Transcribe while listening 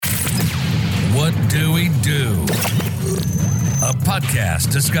What Do We Do? A podcast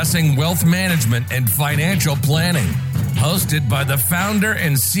discussing wealth management and financial planning. Hosted by the founder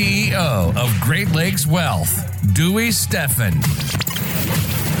and CEO of Great Lakes Wealth, Dewey Steffen.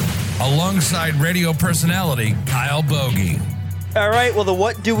 Alongside radio personality Kyle Bogey. All right, well, the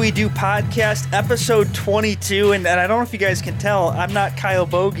What Do We Do podcast, episode 22, and I don't know if you guys can tell, I'm not Kyle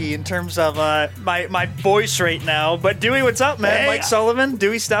Bogey in terms of my voice right now, but Dewey, what's up, man? Hey, Mike Sullivan,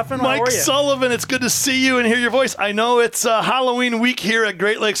 Dewey Steffen, how are you? Mike Sullivan, it's good to see you and hear your voice. I know it's Halloween week here at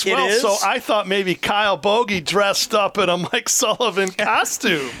Great Lakes Wealth, so I thought maybe Kyle Bogey dressed up in a Mike Sullivan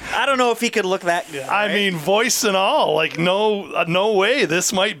costume. I don't know if he could look that good. I mean, voice and all, like no way,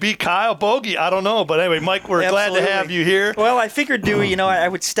 this might be Kyle Bogey. I don't know, but anyway, Mike, we're glad to have you here. Well, I figured, Dewey, you know, I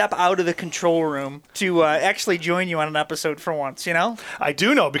would step out of the control room to actually join you on an episode for once, you know? I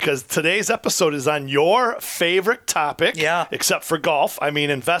do know, because today's episode is on your favorite topic, except for golf. I mean,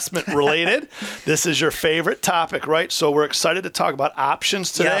 investment related. This is your favorite topic, right? So we're excited to talk about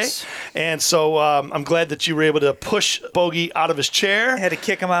options today. Yes. And so I'm glad that you were able to push Bogey out of his chair. I had to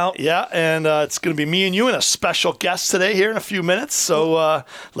kick him out. Yeah, and it's going to be me and you and a special guest today here in a few minutes. So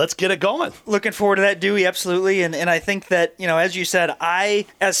let's get it going. Looking forward to that, Dewey, absolutely. And I think that, you know, as you said,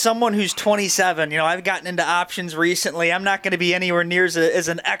 as someone who's 27, you know, I've gotten into options recently. I'm not going to be anywhere near as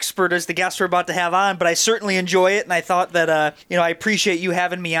an expert as the guest we're about to have on, but I certainly enjoy it. And I thought that, you know, I appreciate you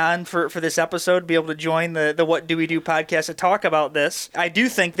having me on for this episode, be able to join the What Do We Do podcast to talk about this. I do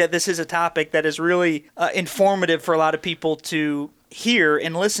think that this is a topic that is really informative for a lot of people to hear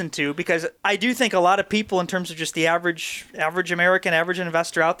and listen to, because I do think a lot of people, in terms of just the average American, average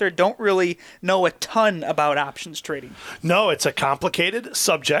investor out there, don't really know a ton about options trading. No, it's a complicated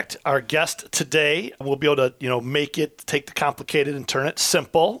subject. Our guest today will be able to, you know, take the complicated and turn it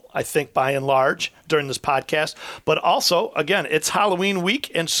simple, I think, by and large, during this podcast. But also, again, it's Halloween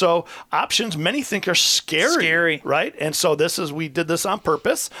week, and so options many think are scary. Right? And so we did this on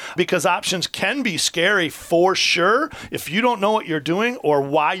purpose, because options can be scary for sure if you don't know what you're doing or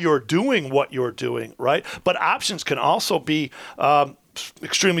why you're doing what you're doing, right? But options can also be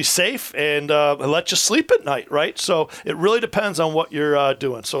extremely safe and let you sleep at night, right? So it really depends on what you're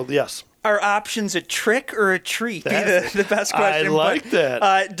doing. So yes. Are options a trick or a treat? Be the best question. I like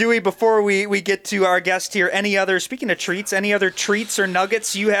that. Dewey, before we get to our guest here, speaking of treats, any other treats or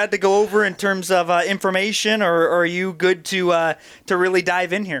nuggets you had to go over in terms of information, or are you good to really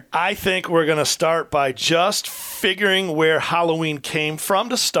dive in here? I think we're going to start by just figuring where Halloween came from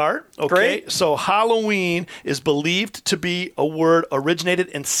to start. Okay. Great. So Halloween is believed to be a word originated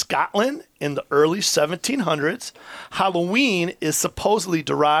in Scotland in the early 1700s. Halloween is supposedly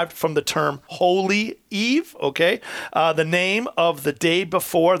derived from the term Holy Eve, okay? The name of the day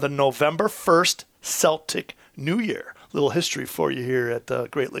before the November 1st Celtic New Year. Little history for you here at the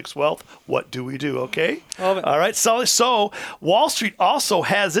Great Lakes Wealth. What do we do, okay? Love it. All right, so Wall Street also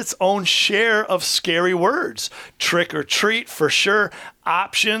has its own share of scary words. Trick or treat, for sure.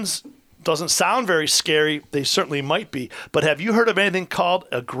 Options doesn't sound very scary. They certainly might be. But have you heard of anything called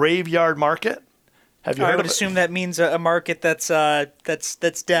a graveyard market? Have you heard I would of it? assume that means a market that's dead,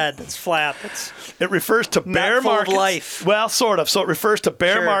 that's flat. It refers to bear not full markets. Of life. Well, sort of. So it refers to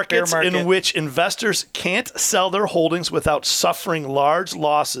bear markets market. in which investors can't sell their holdings without suffering large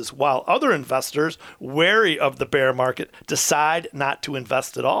losses, while other investors, wary of the bear market, decide not to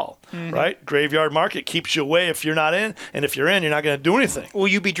invest at all. Mm-hmm. Right? Graveyard market keeps you away if you're not in, and if you're in, you're not going to do anything. Will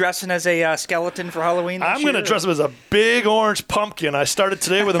you be dressing as a skeleton for Halloween? I'm going to dress up as a big orange pumpkin. I started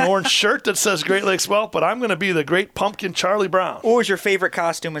today with an orange shirt that says Great Lakes Wealth, but I'm going to be the great pumpkin Charlie Brown. What was your favorite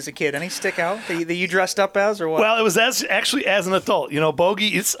costume as a kid? Any stick out that you dressed up as, or what? Well, it was actually as an adult. You know,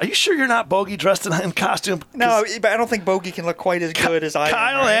 Bogey, are you sure you're not Bogey dressed in costume? No, but I don't think Bogey can look quite as good as I am.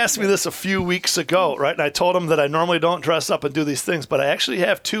 Kyle asked me this a few weeks ago, right? And I told him that I normally don't dress up and do these things, but I actually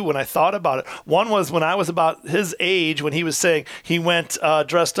have two when I thought about it. One was when I was about his age, when he was saying he went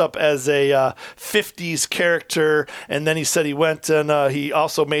dressed up as a 50s character, and then he said he went and he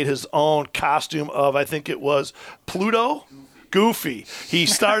also made his own costume of, I think it was Pluto? Goofy. He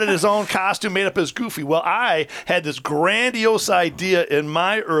started his own costume, made up as Goofy. Well, I had this grandiose idea in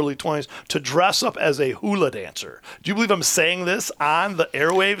my early 20s to dress up as a hula dancer. Do you believe I'm saying this on the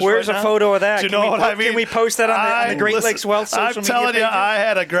airwaves? Where's right a now? photo of that? Do you know what I mean? Can we post that on the Great Lakes Wealth social media I'm telling you, page? I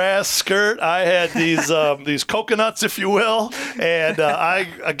had a grass skirt. I had these coconuts, if you will. And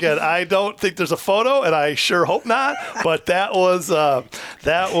I don't think there's a photo, and I sure hope not. But that was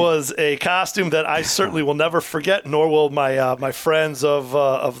a costume that I certainly will never forget, nor will my my friends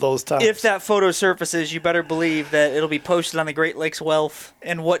of those times. If that photo surfaces, you better believe that it'll be posted on the Great Lakes Wealth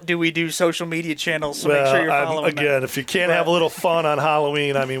and What Do We Do social media channels. So make sure you're following again, if you can't have a little fun on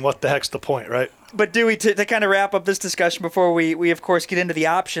Halloween, I mean, what the heck's the point, right? But Dewey, to kind of wrap up this discussion before we of course get into the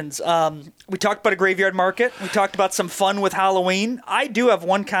options, we talked about a graveyard market. We talked about some fun with Halloween. I do have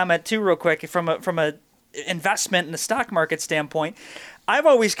one comment too, real quick, from a investment in the stock market standpoint. I've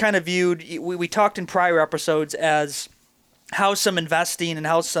always kind of viewed, we talked in prior episodes, as how some investing and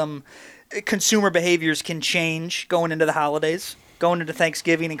how some consumer behaviors can change going into the holidays, going into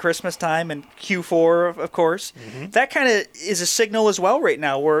Thanksgiving and Christmas time and Q4, of course. Mm-hmm. That kind of is a signal as well right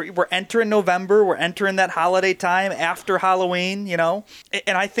now. We're entering November. We're entering that holiday time after Halloween, you know.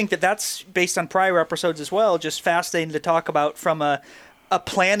 And I think that's based on prior episodes as well, just fascinating to talk about from a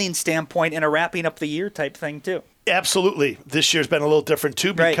planning standpoint and a wrapping up the year type thing too. Absolutely. This year's been a little different,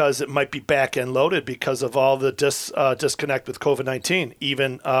 too, because it might be back-end loaded because of all the disconnect with COVID-19.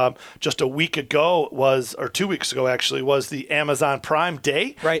 Even just a week ago or 2 weeks ago, actually, was the Amazon Prime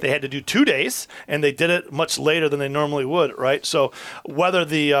Day. Right. They had to do 2 days, and they did it much later than they normally would, right? So whether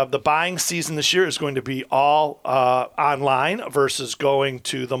the buying season this year is going to be all online versus going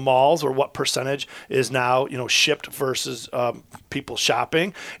to the malls, or what percentage is now, shipped versus people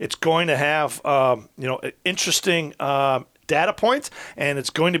shopping, it's going to have, interesting data points, and it's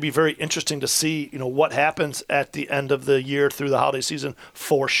going to be very interesting to see, what happens at the end of the year through the holiday season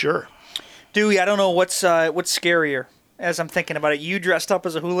for sure. Dewey, I don't know what's scarier as I'm thinking about it. You dressed up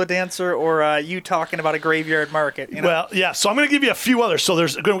as a hula dancer, or you talking about a graveyard market? Well, yeah. So I'm going to give you a few others. So we're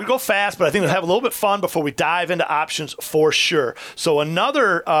going to go fast, but I think we'll have a little bit fun before we dive into options for sure. So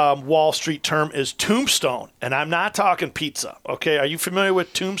another Wall Street term is tombstone, and I'm not talking pizza. Okay, are you familiar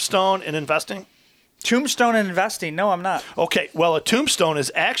with tombstone in investing? Tombstone and investing? No, I'm not. Okay, well, a tombstone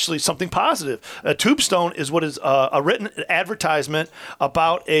is actually something positive. A tombstone is what is a written advertisement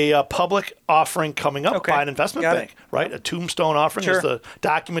about a public offering coming up by an investment bank, right? A tombstone offering is the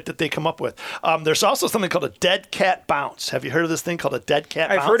document that they come up with. There's also something called a dead cat bounce. Have you heard of this thing called a dead cat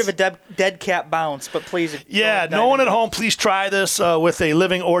bounce? I've heard of a dead cat bounce, but please. Yeah, no one at home, please try this with a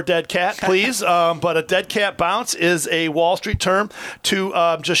living or dead cat, please. But a dead cat bounce is a Wall Street term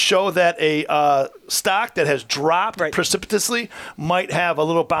to just show that a stock that has dropped precipitously might have a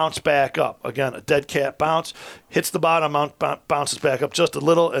little bounce back up. Again, a dead cat bounce hits the bottom, bounces back up just a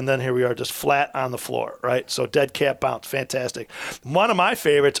little, and then here we are just flat on the floor, right? So dead cat bounce, fantastic. One of my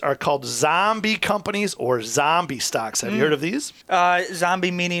favorites are called zombie companies or zombie stocks. Have you heard of these?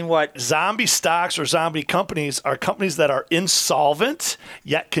 Zombie meaning what? Zombie stocks or zombie companies are companies that are insolvent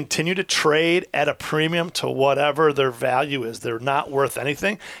yet continue to trade at a premium to whatever their value is. They're not worth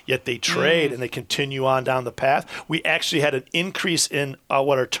anything, yet they trade and they continue on down the path. We actually had an increase in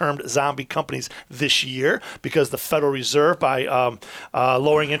what are termed zombie companies this year because the Federal Reserve, by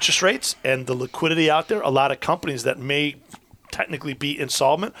lowering interest rates and the liquidity out there, a lot of companies that may technically be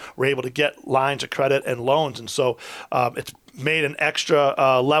insolvent were able to get lines of credit and loans. And so it's made an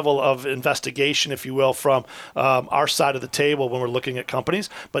extra level of investigation, if you will, from our side of the table when we're looking at companies.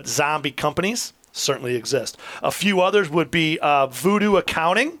 But zombie companies certainly exist. A few others would be voodoo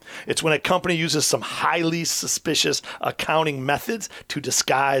accounting. It's when a company uses some highly suspicious accounting methods to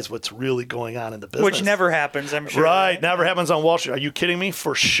disguise what's really going on in the business. Which never happens, I'm sure. Right, never happens on Wall Street. Are you kidding me?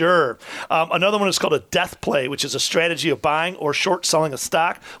 For sure. Another one is called a death play, which is a strategy of buying or short selling a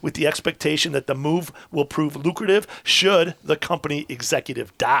stock with the expectation that the move will prove lucrative should the company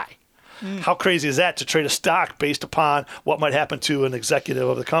executive die. How crazy is that to trade a stock based upon what might happen to an executive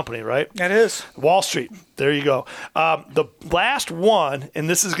of the company, right? That is. Wall Street. There you go. The last one, and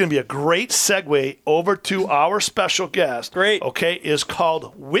this is going to be a great segue over to our special guest. Great. Okay, is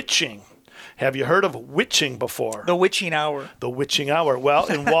called witching. Have you heard of witching before? The witching hour. The witching hour. Well,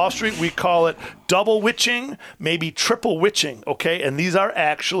 in Wall Street, we call it double witching, maybe triple witching, okay? And these are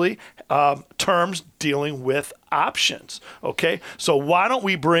actually terms dealing with options, okay? So why don't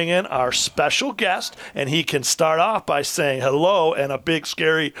we bring in our special guest, and he can start off by saying hello and a big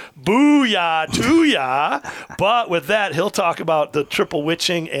scary booyah to ya. But with that, he'll talk about the triple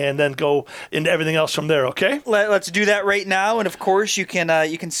witching and then go into everything else from there, okay? Let's do that right now. And of course, you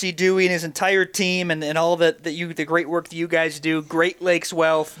can see Dewey and his entire team and all the great work that you guys do,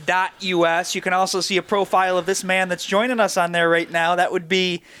 GreatLakesWealth.us. You can also see a profile of this man that's joining us on there right now. That would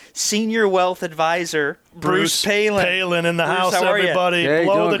be Senior Wealth Advisor Bruce Palin. Palin in the house, everybody. Hey,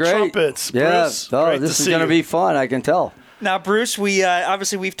 blow the great. Trumpets. Yeah, Bruce, this is going to be fun, I can tell. Now, Bruce, we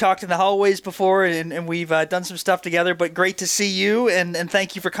obviously we've talked in the hallways before, and we've done some stuff together. But great to see you, and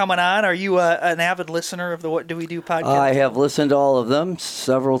thank you for coming on. Are you an avid listener of the What Do We Do podcast? I have listened to all of them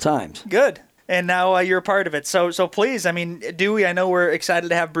several times. Good. And now you're a part of it. So please, I mean, Dewey, I know we're excited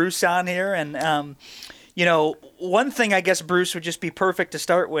to have Bruce on here. And, one thing I guess, Bruce, would just be perfect to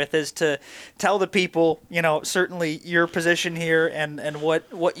start with is to tell the people, certainly your position here and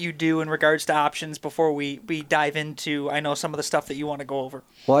what you do in regards to options before we dive into, I know, some of the stuff that you want to go over.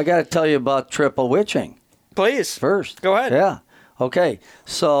 Well, I got to tell you about triple witching. Please. First. Go ahead. Yeah. Okay.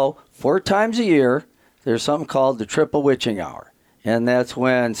 So 4 times a year, there's something called the triple witching hour. And that's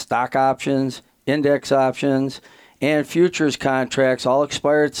when stock options, index options, and futures contracts all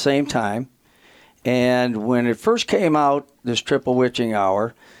expire at the same time. And when it first came out, this triple witching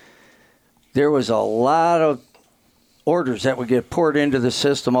hour, there was a lot of orders that would get poured into the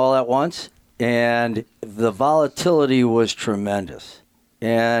system all at once. And the volatility was tremendous.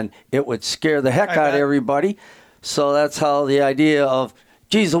 And it would scare the heck out of everybody. So that's how the idea of,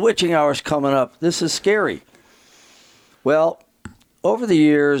 geez, the witching hour's coming up. This is scary. Well, over the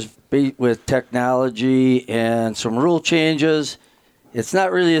years, with technology and some rule changes, it's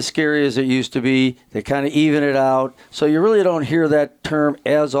not really as scary as it used to be. They kind of even it out. So you really don't hear that term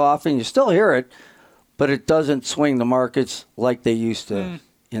as often. You still hear it, but it doesn't swing the markets like they used to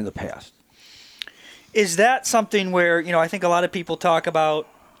in the past. Is that something where, I think a lot of people talk about,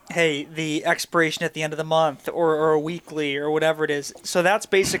 hey, the expiration at the end of the month or a weekly or whatever it is. So that's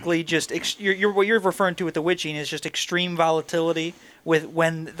basically just what you're referring to with the witching is just extreme volatility with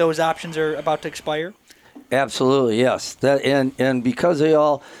when those options are about to expire? Absolutely, yes. That and because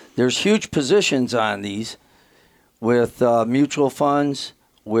there's huge positions on these with mutual funds,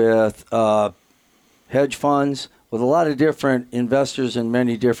 with hedge funds, with a lot of different investors in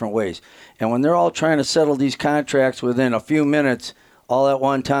many different ways. And when they're all trying to settle these contracts within a few minutes all at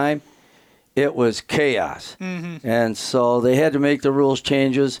one time, it was chaos. Mm-hmm. And so they had to make the rules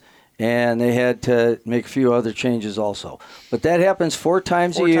changes, and they had to make a few other changes also. But that happens 4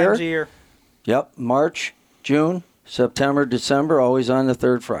 times a year. 4 times a year. Yep, March, June, September, December, always on the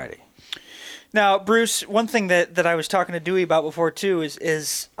 3rd Friday. Now, Bruce, one thing that I was talking to Dewey about before too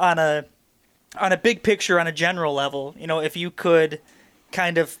is on a big picture, on a general level, if you could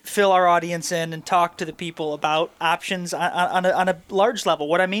kind of fill our audience in and talk to the people about options on a large level.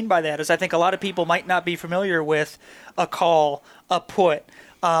 What I mean by that is I think a lot of people might not be familiar with a call, a put,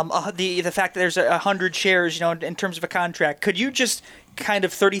 the fact that there's 100 shares, in terms of a contract. Could you just kind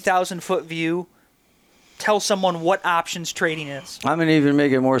of 30,000-foot view tell someone what options trading is? I'm going to even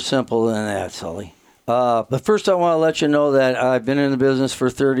make it more simple than that, Sully. But first I want to let you know that I've been in the business for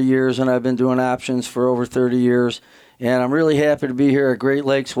 30 years, and I've been doing options for over 30 years. And I'm really happy to be here at Great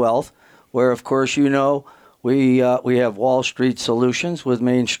Lakes Wealth, where, of course, we have Wall Street solutions with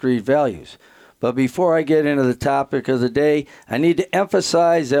Main Street values. But before I get into the topic of the day, I need to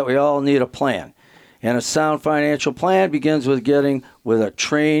emphasize that we all need a plan. And a sound financial plan begins with getting with a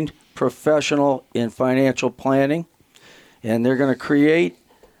trained professional in financial planning. And they're going to create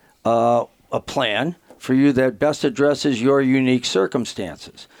a plan for you that best addresses your unique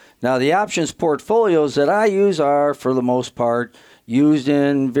circumstances. Now, the options portfolios that I use are, for the most part, used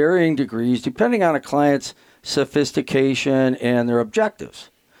in varying degrees depending on a client's sophistication and their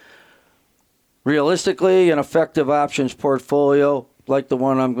objectives. Realistically, an effective options portfolio, like the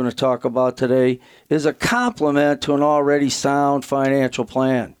one I'm going to talk about today, is a complement to an already sound financial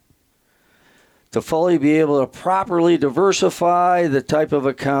plan. To fully be able to properly diversify the type of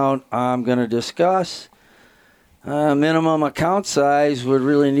account I'm going to discuss, minimum account size would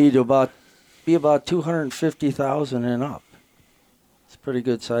really need to be about $250,000 and up. It's a pretty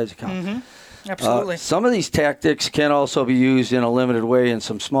good size account. Mm-hmm. Absolutely. Some of these tactics can also be used in a limited way in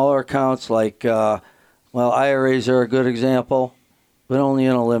some smaller accounts, like IRAs are a good example, but only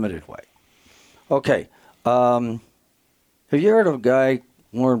in a limited way. Okay. Have you heard of a guy,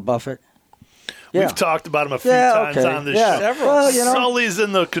 Warren Buffett? Yeah. We've talked about him a few times on this show. Several. Well, Sully's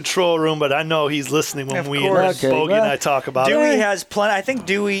in the control room, but I know he's listening when Bogey and I talk about it. Dewey has plenty. I think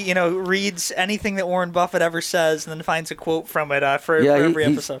Dewey, reads anything that Warren Buffett ever says and then finds a quote from it for every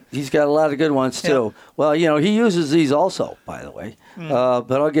episode. He's got a lot of good ones, too. Yeah. Well, he uses these also, by the way.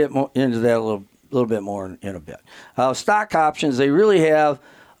 But I'll get more into that a little bit more in a bit. Stock options, they really have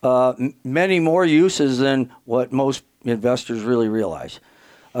many more uses than what most investors really realize.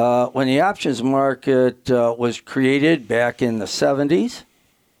 When the options market was created back in the 70s,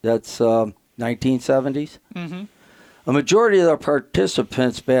 that's 1970s, mm-hmm. A majority of the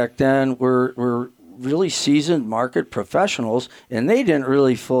participants back then were really seasoned market professionals, and they didn't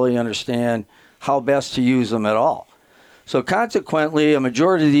really fully understand how best to use them at all. So consequently, a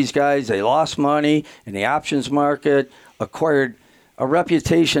majority of these guys, they lost money in the options market, acquired a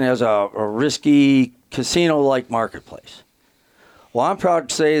reputation as a risky casino-like marketplace. Well, I'm proud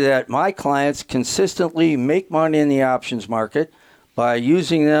to say that my clients consistently make money in the options market by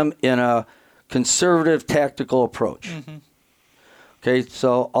using them in a conservative tactical approach. Mm-hmm. Okay,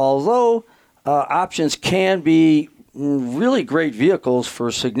 so although options can be really great vehicles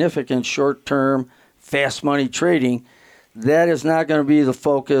for significant short-term, fast money trading, that is not going to be the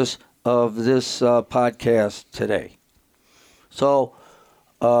focus of this podcast today. So,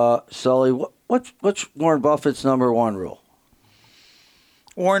 Sully, what's Warren Buffett's number one rule?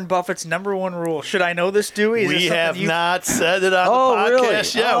 Warren Buffett's number one rule. Should I know this, Dewey? We have not said it on the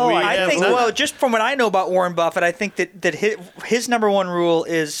podcast. Really? Yeah, I think. not. Well, just from what I know about Warren Buffett, I think that his number one rule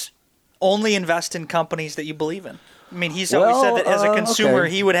is only invest in companies that you believe in. I mean, he's always said that as a consumer,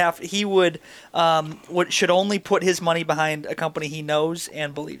 okay. he should only put his money behind a company he knows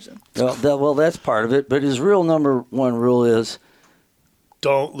and believes in. Well, that's part of it. But his real number one rule is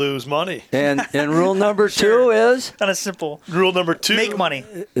don't lose money. And rule number two is kind of simple. Rule number two, make money.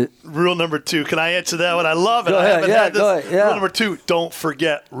 Rule number two. Can I answer that one? I love it. Go ahead. Go ahead. Yeah. Rule number two, don't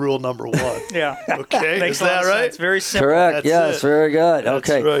forget rule number one. Yeah. Okay. Makes Is that right? It's very simple. Correct. Yes. Very good. That's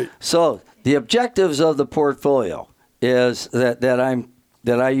okay. right. So the objectives of the portfolio is that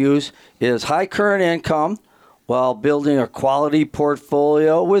I use is high current income while building a quality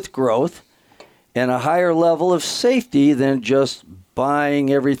portfolio with growth and a higher level of safety than just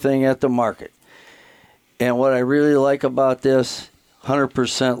buying everything at the market. And what I really like about this,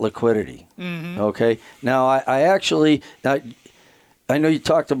 100% liquidity. Mm-hmm. Okay. Now I actually I know you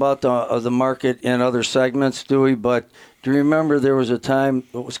talked about the market in other segments, Dewey, but do you remember there was a time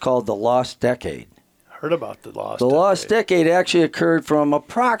it was called the Lost Decade? Heard about the lost decade. The Lost Decade actually occurred from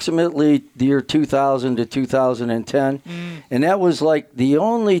approximately the year 2000 to 2010, and that was like the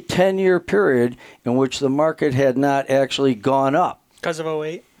only 10-year period in which the market had not actually gone up. Because of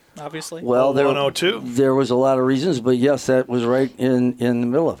 08, obviously. Well, 0102. There was a lot of reasons, but yes, that was right in the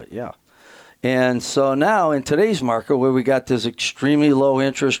middle of it, yeah. And so now in today's market where we got this extremely low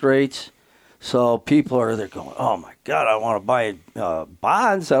interest rates, so people they're going, oh my God, I want to buy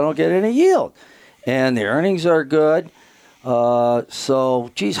bonds, I don't get any yield. And the earnings are good. So,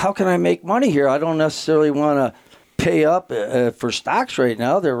 geez, how can I make money here? I don't necessarily want to pay up for stocks right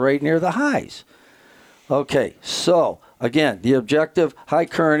now. They're right near the highs. Okay, so, again, the objective, high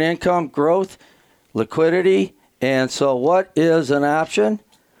current income, growth, liquidity. And so what is an option?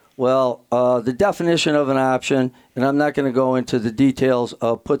 Well, the definition of an option, and I'm not going to go into the details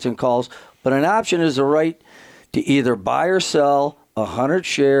of puts and calls, but an option is the right to either buy or sell 100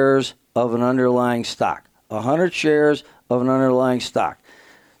 shares of an underlying stock. 100 shares of an underlying stock.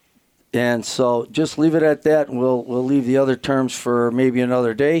 And so just leave it at that, and we'll leave the other terms for maybe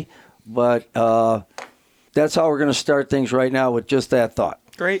another day. But that's how we're going to start things right now with just that thought.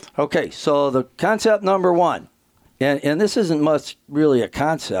 Great. Okay, so the concept number one, and this isn't much really a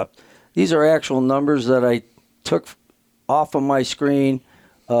concept. These are actual numbers that I took off of my screen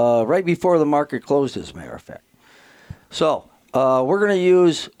right before the market closed, as a matter of fact. So we're going to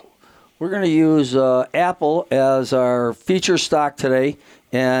use Apple as our feature stock today,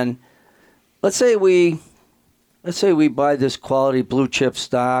 and let's say we buy this quality blue chip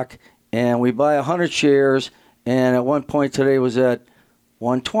stock, and we buy 100 shares, and at one point today was at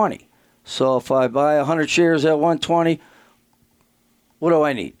 120. So if I buy 100 shares at 120, what do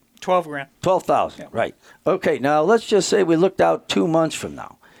I need? $12,000. 12,000, yeah. Right. Okay, now let's just say we looked out 2 months from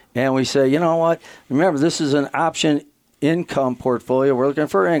now, and we say, you know what? Remember, this is an option income portfolio. We're looking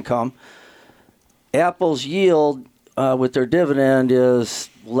for income. Apple's yield with their dividend is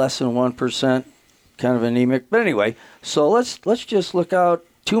less than 1%, kind of anemic. But anyway, so let's just look out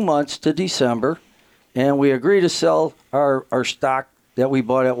 2 months to December, and we agree to sell our stock that we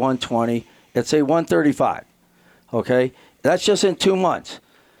bought at 120 at, say, 135. Okay? That's just in 2 months.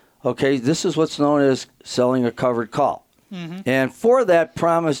 Okay? This is what's known as selling a covered call. Mm-hmm. And for that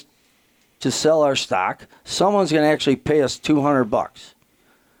promise to sell our stock, someone's going to actually pay us $200.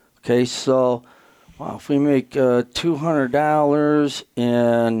 Okay? So, wow, if we make $200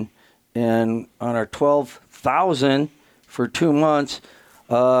 and on our $12,000 for 2 months,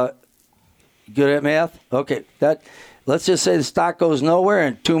 good at math? Okay, let's just say the stock goes nowhere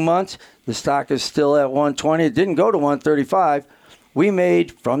in 2 months. The stock is still at 120. It didn't go to 135. We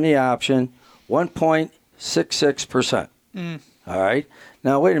made from the option 1.66%. All right.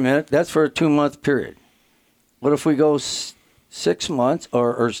 Now wait a minute. That's for a 2 month period. What if we go 6 months,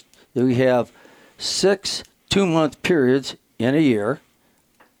 or we have 6 2 month periods in a year?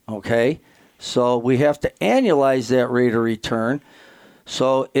 Okay. So we have to annualize that rate of return.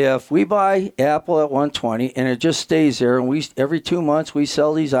 So if we buy Apple at 120 and it just stays there, and every 2 months we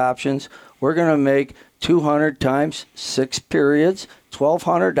sell these options, we're going to make 200 times 6 periods,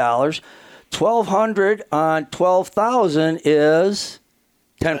 $1,200. 1,200 on 12,000 is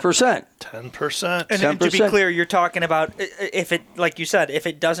 10%. 10%. And to be clear, you're talking about if it, like you said, if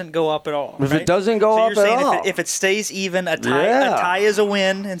it doesn't go up at all. If right? it doesn't go so up you're saying at all. If it stays even, a tie is a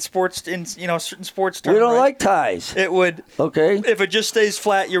win in sports. In certain sports terms. We don't right? like ties. It would. Okay. If it just stays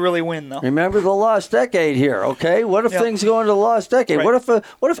flat, you really win, though. Remember the lost decade here, okay? What if things go into the lost decade? Right.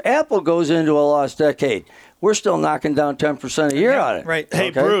 What if Apple goes into a lost decade? We're still knocking down 10% a year on it. Right. Hey,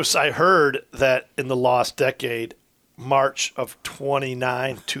 Okay? Bruce, I heard that in the lost decade, March of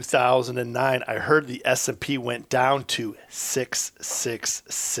 2009, I heard the S&P went down to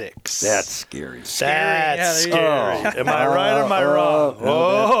 666. That's scary. That's Yeah, scary. there you go. Am I right or am I wrong?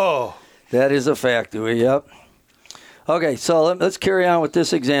 Oh. That is a fact. Yep. Okay, so let's carry on with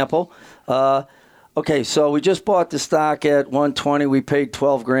this example. Okay, so we just bought the stock at 120. We paid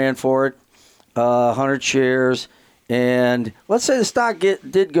 $12,000 for it, 100 shares, and let's say the stock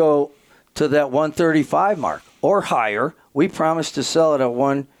did go to that 135 mark or higher. We promised to sell it at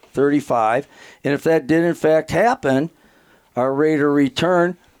 135, and if that did in fact happen, our rate of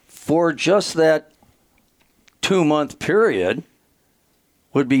return for just that 2-month period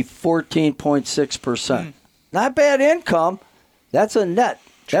would be 14.6%. Not bad income. That's a net.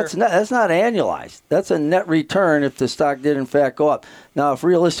 Sure. That's not annualized. That's a net return if the stock did in fact go up. Now, if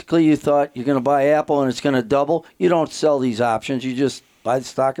realistically you thought you're going to buy Apple and it's going to double, you don't sell these options. You just buy the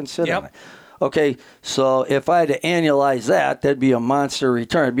stock and sit on it. Okay, so if I had to annualize that, that'd be a monster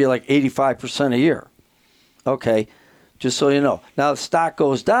return. It'd be like 85% a year. Okay, just so you know. Now, the stock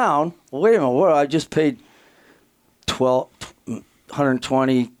goes down. Well, wait a minute. What? I just paid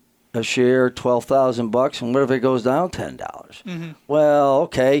 $120 a share, $12,000, and what if it goes down $10? Mm-hmm. Well,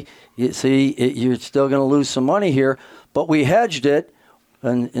 okay, you see, you're still going to lose some money here, but we hedged it,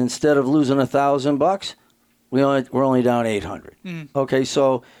 and instead of losing $1,000, we're only down $800. Okay,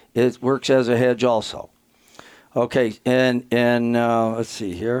 so it works as a hedge also. Okay, and let's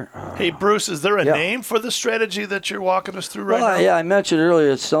see here. Hey, Bruce, is there a name for the strategy that you're walking us through right now? Yeah, I mentioned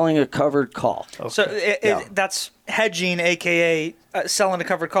earlier, it's selling a covered call. Okay. So that's hedging, a.k.a. Selling a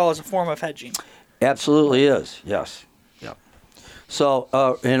covered call is a form of hedging. Absolutely is, yes. Yep.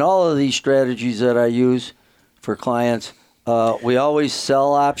 So in all of these strategies that I use for clients, we always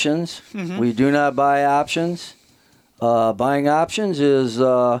sell options. Mm-hmm. We do not buy options. Buying options is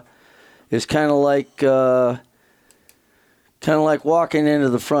kind of like walking into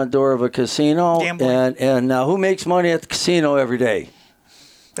the front door of a casino. Gambling. And now who makes money at the casino every day?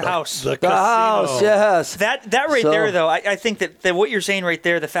 The house. The house, yes. That right there, though, I think that what you're saying right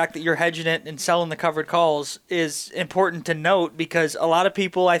there, the fact that you're hedging it and selling the covered calls is important to note because a lot of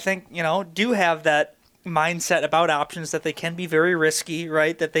people, I think, do have that mindset about options that they can be very risky,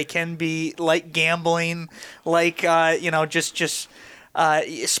 right? That they can be like gambling, like, just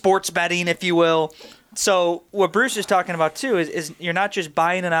sports betting, if you will. So what Bruce is talking about, too, is you're not just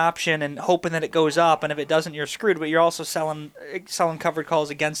buying an option and hoping that it goes up, and if it doesn't, you're screwed, but you're also selling covered calls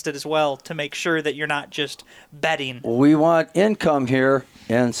against it as well to make sure that you're not just betting. We want income here,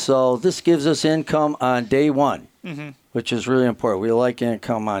 and so this gives us income on day one, which is really important. We like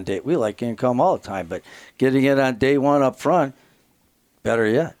income we like income all the time, but getting it on day one up front, better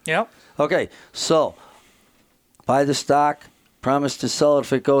yet. Yep. Okay, so buy the stock, promise to sell it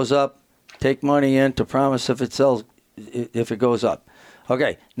if it goes up, take money in to promise if it goes up.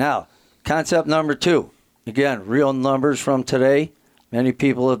 Okay, now, concept number 2. Again, real numbers from today. Many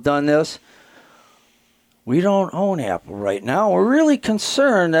people have done this. We don't own Apple right now. We're really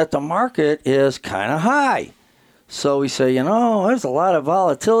concerned that the market is kind of high. So we say, there's a lot of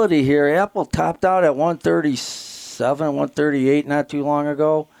volatility here. Apple topped out at 137, 138 not too long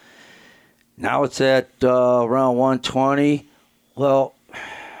ago. Now it's at around 120. Well,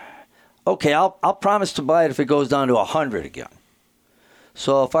 okay, I'll promise to buy it if it goes down to 100 again.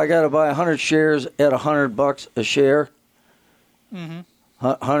 So if I got to buy 100 shares at $100 a share,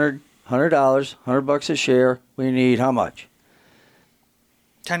 $100, $100 a share, we need how much?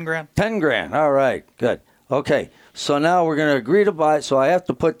 $10,000. $10,000. All right, good. Okay, so now we're going to agree to buy it. So I have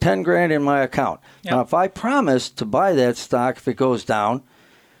to put $10,000 in my account. Yep. Now, if I promise to buy that stock if it goes down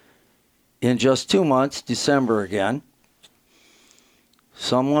in just 2 months, December again,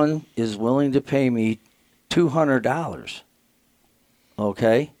 someone is willing to pay me $200.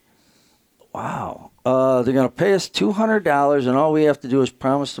 Okay? Wow. They're going to pay us $200, and all we have to do is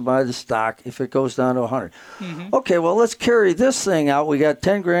promise to buy the stock if it goes down to 100. Mm-hmm. Okay, well, let's carry this thing out. We got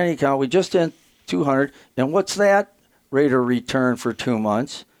 $10,000 in the account. We just did 200. And what's that rate of return for 2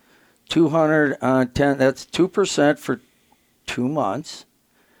 months? 200 on 10. That's 2% for 2 months.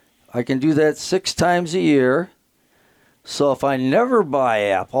 I can do that 6 times a year. So if I never buy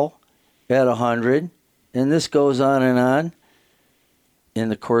Apple at 100, and this goes on and on, in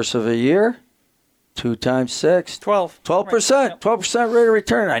the course of a year, 2 times 6. 12%. 12% rate of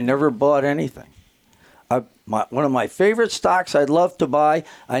return. I never bought anything. One of my favorite stocks I'd love to buy,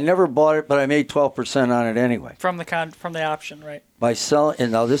 I never bought it, but I made 12% on it anyway. From the option, right? By selling,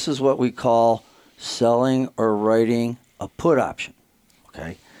 and now this is what we call selling or writing a put option.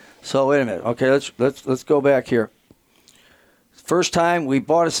 Okay, so wait a minute. Okay, let's go back here. First time we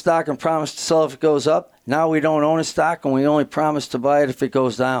bought a stock and promised to sell if it goes up. Now we don't own a stock and we only promise to buy it if it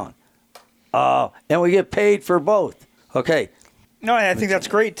goes down. And we get paid for both. Okay. No, I think that's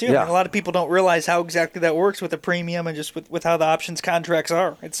great too. Yeah. I mean, a lot of people don't realize how exactly that works with a premium and just with how the options contracts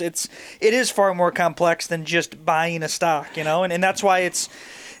are. It is far more complex than just buying a stock, and that's why it's,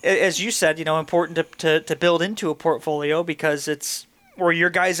 as you said, important to build into a portfolio, because it's where your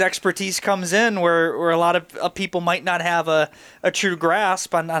guys' expertise comes in, where a lot of people might not have a true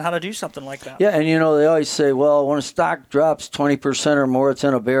grasp on how to do something like that. Yeah, and they always say, well, when a stock drops 20% or more, it's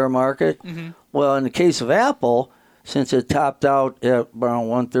in a bear market. Mm-hmm. Well, in the case of Apple, since it topped out at around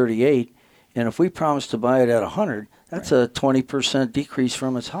 138, and if we promise to buy it at 100, that's a 20% decrease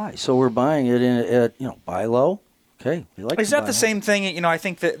from its high. So we're buying it at buy low. Okay. Is that the same thing? I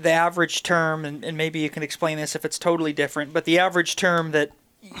think that the average term, and maybe you can explain this if it's totally different, but the average term that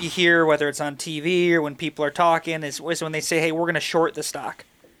you hear, whether it's on TV or when people are talking, is when they say, hey, we're going to short the stock.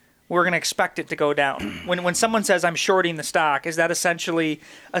 We're going to expect it to go down. When someone says I'm shorting the stock, is that essentially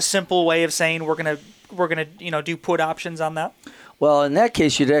a simple way of saying we're going to do put options on that? Well, in that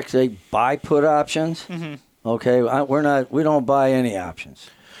case, you'd actually buy put options. Mm-hmm. Okay, we don't buy any options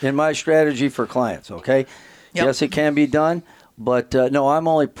in my strategy for clients. Okay, yep. Yes, it can be done, but no, I'm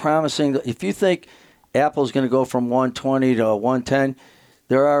only promising that if you think Apple's going to go from 120 to 110.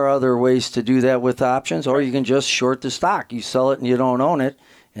 There are other ways to do that with options, or you can just short the stock. You sell it and you don't own it,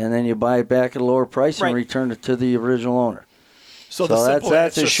 and then you buy it back at a lower price and return it to the original owner. So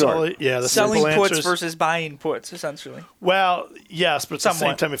that's a short. Selling puts versus buying puts, essentially. Well, yes, but at the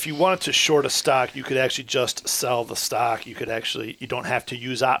same time, if you wanted to short a stock, you could actually just sell the stock. You don't have to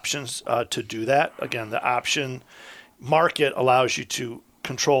use options to do that. Again, the option market allows you to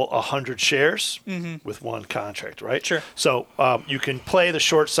control 100 shares with one contract, right? Sure. So you can play the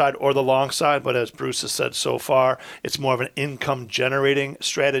short side or the long side, but as Bruce has said so far, it's more of an income-generating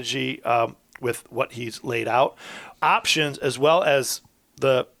strategy with what he's laid out. Options, as well as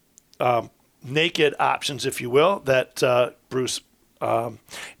the naked options, if you will, that Bruce,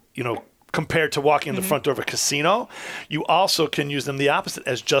 compared to walking in the front door of a casino, you also can use them the opposite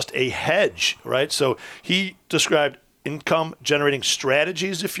as just a hedge, right? So he described income-generating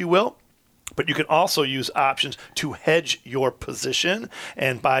strategies, if you will, but you can also use options to hedge your position.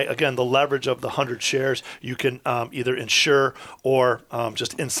 And by, again, the leverage of the 100 shares, you can either insure or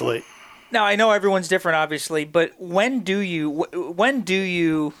just insulate. Now, I know everyone's different, obviously, but when do you,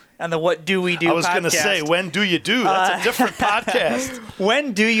 and the What Do We Do podcast. I was going to say, when do you do? That's a different podcast.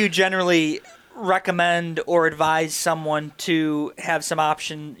 When do you generally recommend or advise someone to have some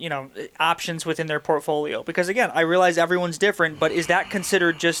options within their portfolio? Because again, I realize everyone's different, but is that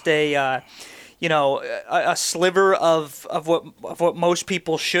considered just a sliver of what most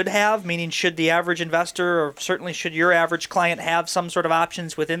people should have? Meaning, should the average investor, or certainly should your average client, have some sort of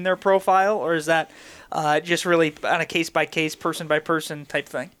options within their profile, or is that just really on a case by case, person by person type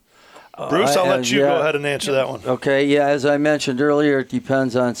thing? Bruce, I'll let you go ahead and answer that one. Okay, yeah, as I mentioned earlier, it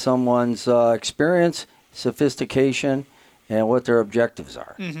depends on someone's experience, sophistication, and what their objectives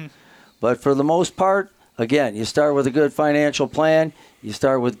are. Mm-hmm. But for the most part, again, you start with a good financial plan. You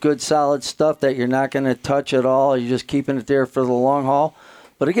start with good, solid stuff that you're not going to touch at all. You're just keeping it there for the long haul.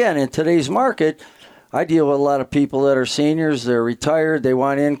 But again, in today's market, I deal with a lot of people that are seniors. They're retired. They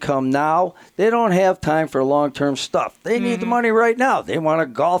want income now. They don't have time for long-term stuff. They need the money right now. They want to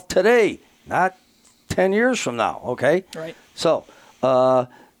golf today, not 10 years from now, okay? Right. So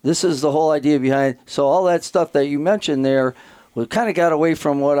this is the whole idea behind. So all that stuff that you mentioned there, we kind of got away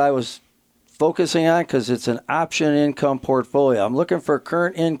from what I was focusing on because it's an option income portfolio. I'm looking for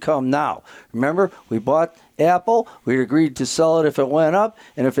current income now. Remember, we bought Apple. We agreed to sell it if it went up,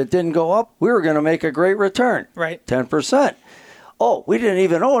 and if it didn't go up, we were going to make a great return. Right. 10%. Oh, we didn't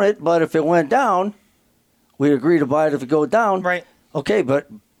even own it, but if it went down, we agreed to buy it if it goes down. Right. Okay, but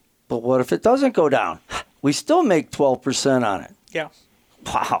what if it doesn't go down? We still make 12% on it. Yeah.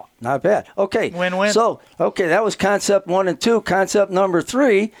 Wow, not bad. Okay. Win-win. So, that was concept 1 and 2. Concept number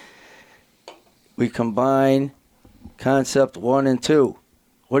 3, we combine concept 1 and 2.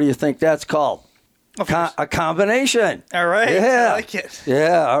 What do you think that's called? A combination. All right. Yeah. I like it.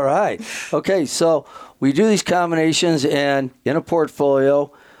 Yeah, all right. Okay, so we do these combinations, and in a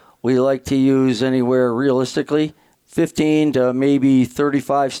portfolio, we like to use anywhere realistically 15 to maybe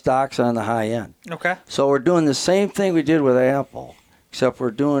 35 stocks on the high end. Okay. So we're doing the same thing we did with Apple, except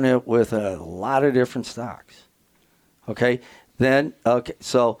we're doing it with a lot of different stocks. Okay?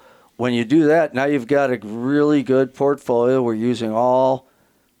 So when you do that, now you've got a really good portfolio. We're using all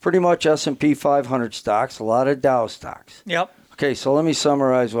pretty much S&P 500 stocks, a lot of Dow stocks. Yep. Okay, so let me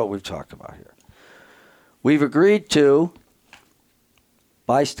summarize what we've talked about here. We've agreed to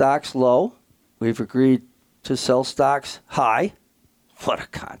buy stocks low. We've agreed to sell stocks high. What a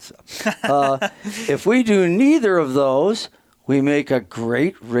concept. If we do neither of those, we make a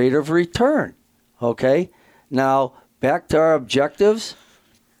great rate of return. Okay? Now, back to our objectives.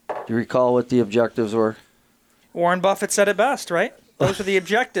 Do you recall what the objectives were? Warren Buffett said it best, right? Those are the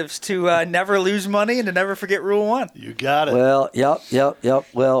objectives, to never lose money and to never forget Rule 1. You got it. Well, yep.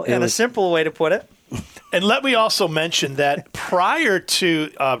 Well, And a simple way to put it. And let me also mention that prior to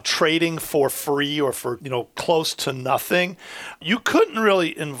trading for free or for close to nothing, you couldn't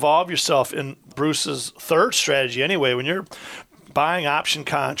really involve yourself in Bruce's third strategy anyway. When you're buying option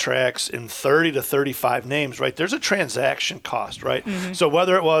contracts in 30 to 35 names, right, there's a transaction cost, right? Mm-hmm. So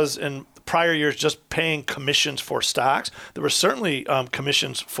whether it was in prior years just paying commissions for stocks, there were certainly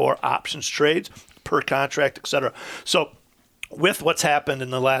commissions for options trades per contract, et cetera. So with what's happened in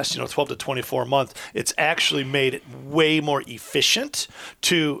the last 12 to 24 months, it's actually made it way more efficient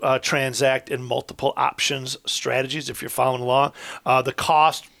to transact in multiple options strategies. If you're following along, the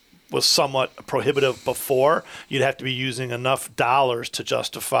cost was somewhat prohibitive before. You'd have to be using enough dollars to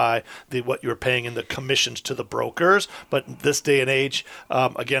justify what you were paying in the commissions to the brokers. But this day and age,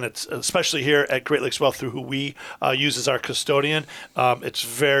 again, it's especially here at Great Lakes Wealth, through who we use as our custodian, it's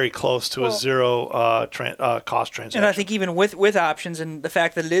very close to a zero cost transaction. And I think even with options and the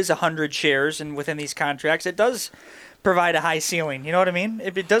fact that it is 100 shares and within these contracts, it does provide a high ceiling. You know what I mean?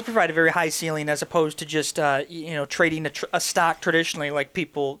 It does provide a very high ceiling as opposed to just trading a stock traditionally like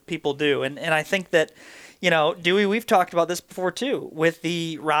people do. And I think that Dewey, we've talked about this before too, with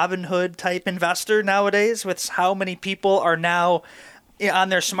the Robinhood type investor nowadays, with how many people are now on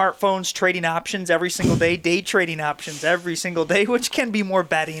their smartphones trading options every single day, day trading options every single day, which can be more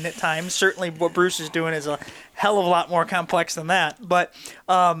betting at times. Certainly what Bruce is doing is a hell of a lot more complex than that. But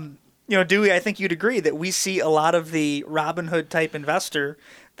Dewey, I think you'd agree that we see a lot of the Robinhood type investor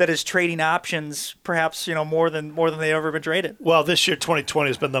that is trading options, perhaps more than they've ever been traded. Well, this year 2020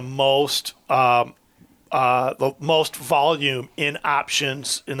 has been the most volume in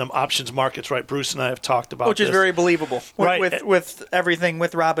options in the options markets. Right, Bruce and I have talked about, which is very believable. Right. with everything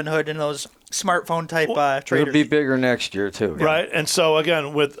with Robinhood and those smartphone type traders. It'll be bigger next year too. Right, and so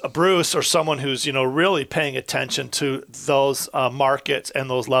again, with Bruce or someone who's really paying attention to those markets and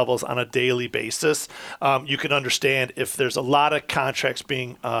those levels on a daily basis, you can understand if there's a lot of contracts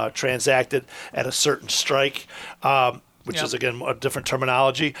being transacted at a certain strike, which is again a different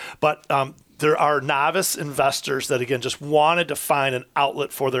terminology, but there are novice investors that, again, just wanted to find an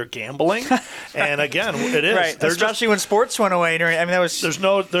outlet for their gambling. And again, it is. Right, especially when sports went away.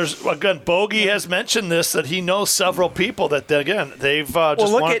 Again, Bogey has mentioned this, that he knows several people that, again, they've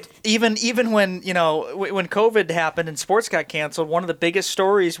even when, when COVID happened and sports got canceled, one of the biggest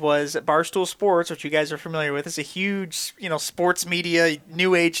stories was Barstool Sports, which you guys are familiar with. It's a huge, sports media,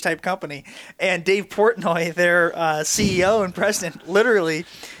 new age type company. And Dave Portnoy, their CEO and president, literally,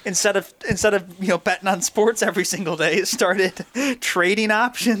 instead of betting on sports every single day, started trading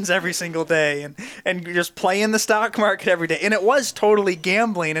options every single day and just playing the stock market every day. And it was totally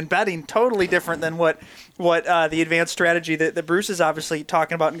gambling and betting, totally different than what the advanced strategy that Bruce is obviously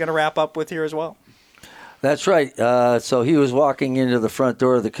talking about and going to wrap up with here as well. That's right. So he was walking into the front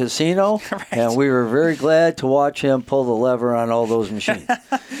door of the casino, right. And we were very glad to watch him pull the lever on all those machines.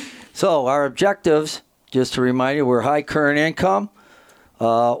 So our objectives, just to remind you, we're high current income,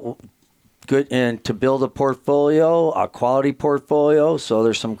 good, and to build a portfolio, a quality portfolio, so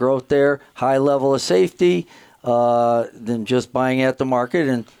there's some growth there, high level of safety, than just buying at the market.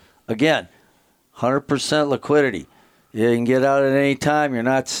 And again, 100% liquidity. You can get out at any time. You're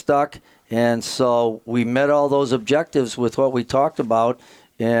not stuck. And so we met all those objectives with what we talked about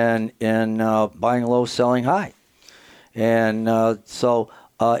in buying low, selling high. And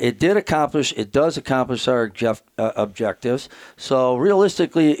it does accomplish our objectives. So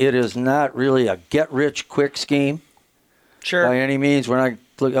realistically, it is not really a get-rich-quick scheme. Sure. By any means. We're not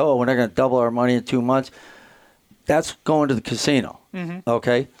going to double our money in 2 months. That's going to the casino. Mm-hmm.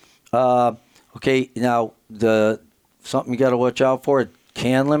 Okay? Okay, now, something you got to watch out for, it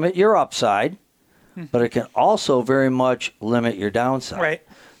can limit your upside. but it can also very much limit your downside. Right.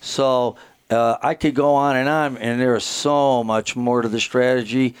 So I could go on, and there is so much more to the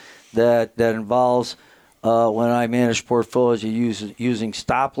strategy that involves when I manage portfolios, using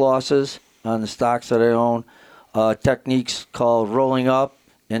stop losses on the stocks that I own, techniques called rolling up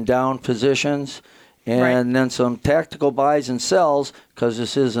and down positions, and then some tactical buys and sells, because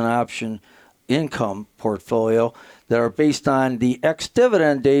this is an option income portfolio, that are based on the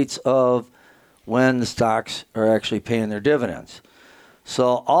ex-dividend dates of when the stocks are actually paying their dividends.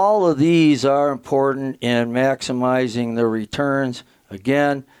 So all of these are important in maximizing the returns.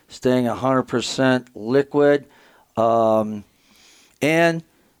 Again, staying 100% liquid. And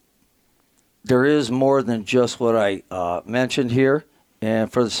there is more than just what I mentioned here.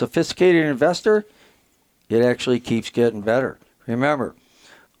 And for the sophisticated investor, it actually keeps getting better. Remember,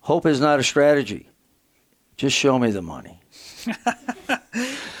 hope is not a strategy. Just show me the money.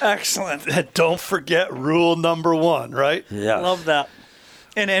 Excellent. Don't forget rule number 1, right? Yeah. Love that.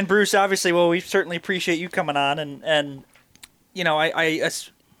 And Bruce, obviously, well, we certainly appreciate you coming on. And you know, I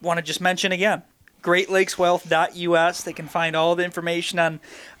want to just mention again, GreatLakesWealth.us. They can find all the information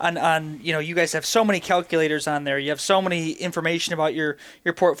on you know, you guys have so many calculators on there. You have so many information about your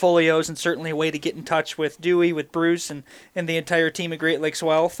portfolios, and certainly a way to get in touch with Dewey, with Bruce, and the entire team at Great Lakes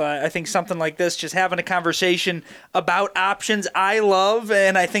Wealth. I think something like this, just having a conversation about options, I love,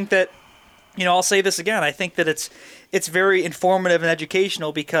 and I think that, you know, I'll say this again, I think that it's very informative and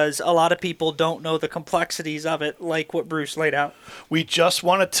educational, because a lot of people don't know the complexities of it, like what Bruce laid out. We just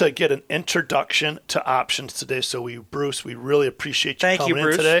wanted to get an introduction to options today. So Bruce, we really appreciate you coming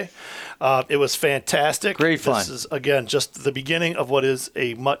in today. It was fantastic. Great fun. This is, again, just the beginning of what is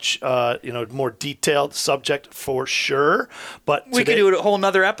a much more detailed subject for sure. But we could do a whole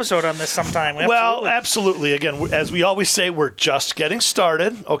nother episode on this sometime. Well, absolutely. Again, as we always say, we're just getting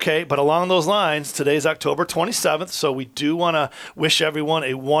started. Okay, but along those lines, today's October 27th. So we do want to wish everyone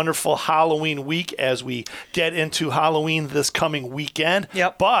a wonderful Halloween week as we get into Halloween this coming weekend.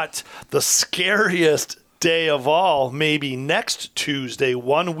 Yep. But the scariest day of all, maybe next Tuesday,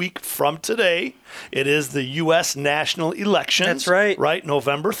 1 week from today. It is the U.S. national elections. That's right. Right,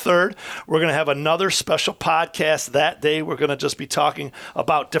 November 3rd. We're going to have another special podcast that day. We're going to just be talking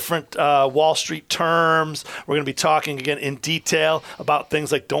about different Wall Street terms. We're going to be talking again in detail about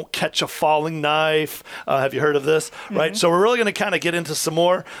things like don't catch a falling knife. Have you heard of this? Mm-hmm. Right. So we're really going to kind of get into some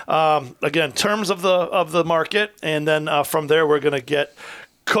more, again, terms of the market. And then from there, we're going to get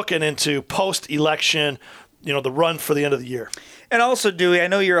cooking into post-election, you know, the run for the end of the year. And also, Dewey, I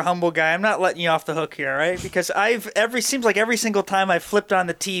know you're a humble guy. I'm not letting you off the hook here, right? Because seems like every single time I've flipped on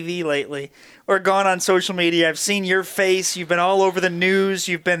the TV lately or gone on social media, I've seen your face. You've been all over the news.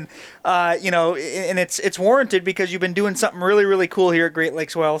 You've been, you know, and it's warranted, because you've been doing something really, really cool here at Great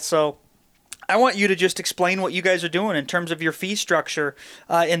Lakes Wealth. So I want you to just explain what you guys are doing in terms of your fee structure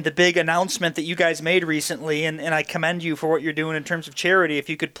and the big announcement that you guys made recently. And I commend you for what you're doing in terms of charity. If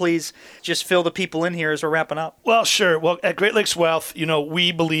you could please just fill the people in here as we're wrapping up. Well, sure. Well, at Great Lakes Wealth, you know,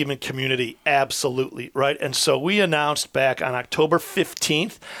 we believe in community. Absolutely. Right. And so we announced back on October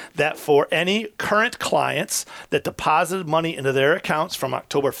 15th that for any current clients that deposited money into their accounts from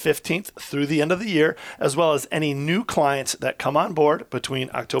October 15th through the end of the year, as well as any new clients that come on board between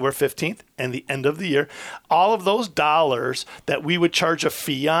October 15th and the end of the year, all of those dollars that we would charge a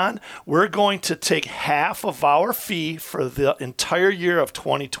fee on, we're going to take half of our fee for the entire year of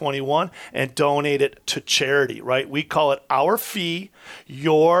 2021 and donate it to charity, right? We call it our fee,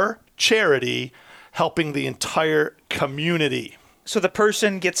 your charity, helping the entire community. So the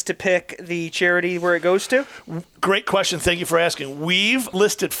person gets to pick the charity where it goes to? Great question. Thank you for asking. We've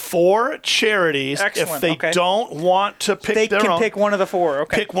listed 4 charities. Excellent. If they don't want to pick their own. They can pick one of the 4.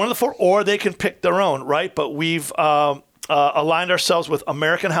 Okay. Pick one of the 4, or they can pick their own, right? But we've aligned ourselves with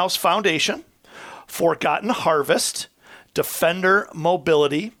American House Foundation, Forgotten Harvest, Defender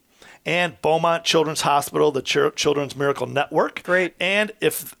Mobility, and Beaumont Children's Hospital, the Children's Miracle Network. Great. And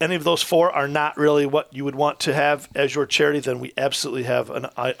if any of those 4 are not really what you would want to have as your charity, then we absolutely have an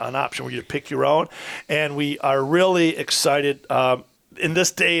option where you pick your own. And we are really excited. In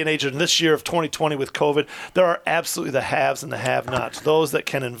this day and age, in this year of 2020 with COVID, there are absolutely the haves and the have-nots. Those that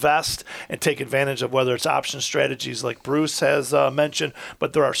can invest and take advantage of whether it's option strategies like Bruce has mentioned,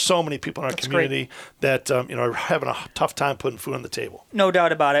 but there are so many people in our community that are having a tough time putting food on the table. No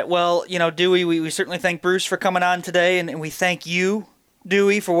doubt about it. Well, Dewey, we certainly thank Bruce for coming on today, and we thank you,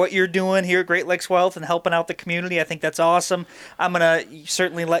 Dewey, for what you're doing here at Great Lakes Wealth and helping out the community. I think that's awesome. I'm going to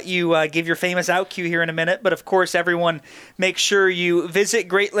certainly let you give your famous out cue here in a minute. But, of course, everyone, make sure you visit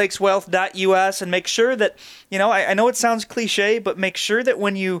GreatLakesWealth.us and make sure that, I know it sounds cliche, but make sure that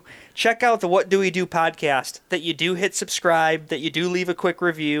when you check out the What Do We Do podcast, that you do hit subscribe, that you do leave a quick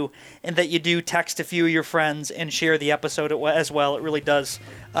review, and that you do text a few of your friends and share the episode as well. It really does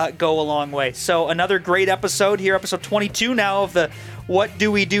go a long way. So another great episode here, episode 22 now of the What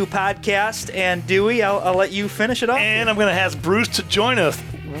Do We Do podcast. And Dewey, I'll let you finish it off. And I'm going to ask Bruce to join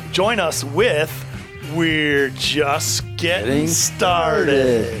us with We're Just Getting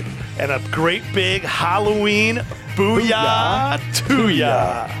Started. And a great big Halloween booyah to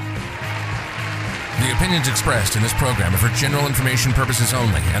ya. The opinions expressed in this program are for general information purposes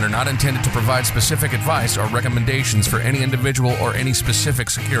only and are not intended to provide specific advice or recommendations for any individual or any specific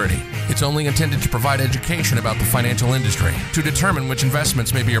security. It's only intended to provide education about the financial industry. To determine which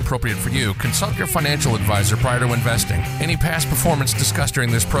investments may be appropriate for you, consult your financial advisor prior to investing. Any past performance discussed during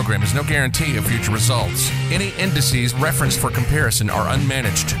this program is no guarantee of future results. Any indices referenced for comparison are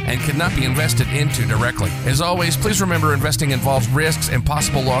unmanaged and cannot be invested into directly. As always, please remember investing involves risks and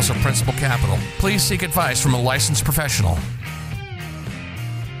possible loss of principal capital. Please seek advice from a licensed professional.